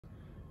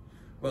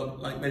Well,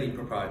 like many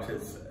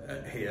proprietors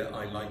here,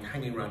 I like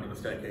hanging around on the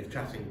staircase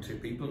chatting to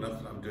people, and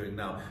that's what I'm doing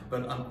now.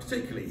 But I'm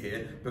particularly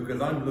here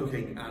because I'm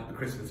looking at the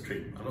Christmas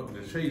tree. I'm not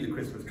going to show you the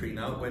Christmas tree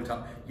now. It went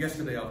up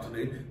yesterday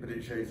afternoon, but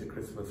it shows that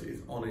Christmas is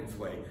on its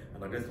way.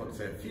 And I just want to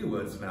say a few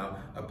words now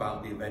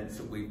about the events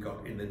that we've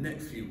got in the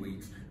next few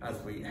weeks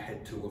as we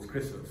head towards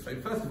Christmas. So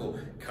first of all,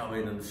 come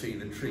in and see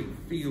the tree.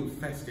 Feel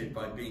festive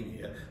by being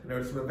here. And there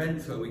are some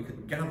events where we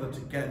can gather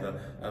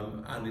together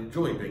and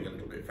enjoy being a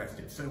little bit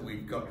festive. So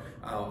we've got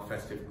our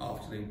festive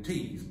afternoon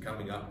teas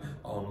coming up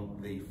on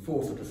the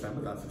 4th of December,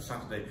 that's a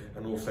Saturday,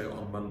 and also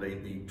on Monday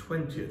the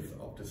 20th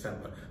of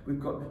December. We've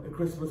got a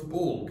Christmas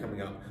ball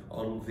coming up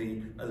on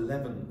the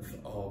 11th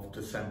of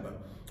December.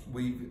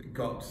 We've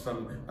got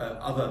some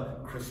other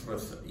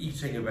Christmas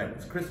eating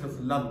events. Christmas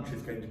lunch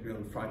is going to be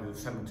on Friday the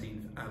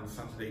 17th and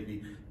Saturday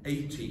the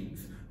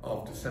 18th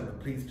of December.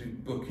 Please do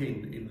book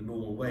in the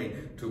normal way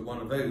to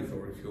one of those,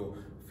 or if you're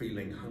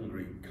feeling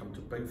hungry, come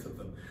to both of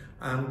them.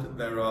 And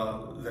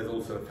there's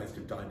also a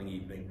festive dining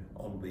evening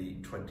on the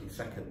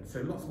 22nd.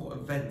 So lots more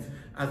events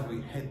as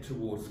we head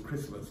towards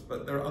Christmas,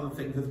 but there are other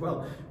things as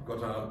well. We've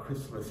got our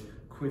Christmas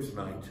quiz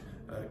night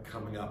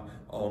coming up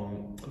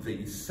on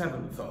the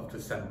 7th of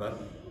December.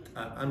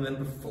 And then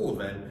before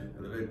then,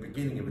 at the very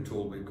beginning of it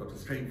all, we've got a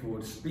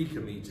straightforward speaker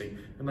meeting,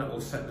 and that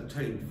will set the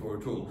tone for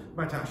it all.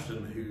 Matt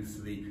Ashton,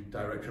 who's the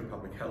Director of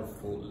Public Health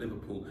for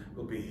Liverpool,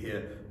 will be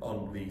here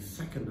on the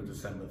 2nd of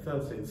December,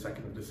 Thursday the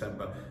 2nd of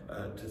December,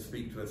 to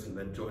speak to us and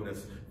then join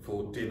us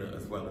for dinner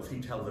as well, as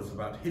he tells us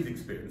about his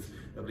experience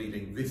of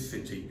leading this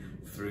city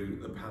through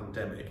the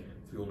pandemic.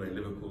 We all know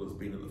Liverpool has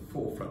been at the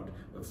forefront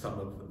of some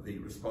of the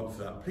response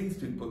to that. Please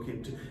do book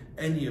into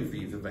any of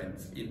these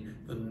events in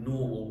the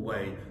normal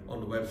way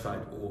on the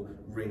website or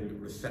ring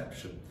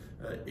reception.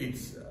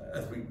 It's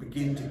as we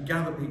begin to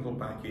gather people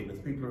back in, as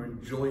people are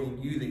enjoying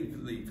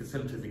using the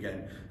facilities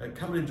again,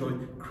 come and enjoy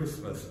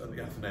Christmas at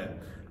the Athenaeum.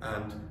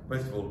 And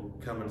most of all,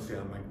 come and see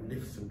our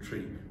magnificent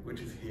tree,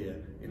 which is here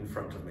in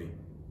front of me.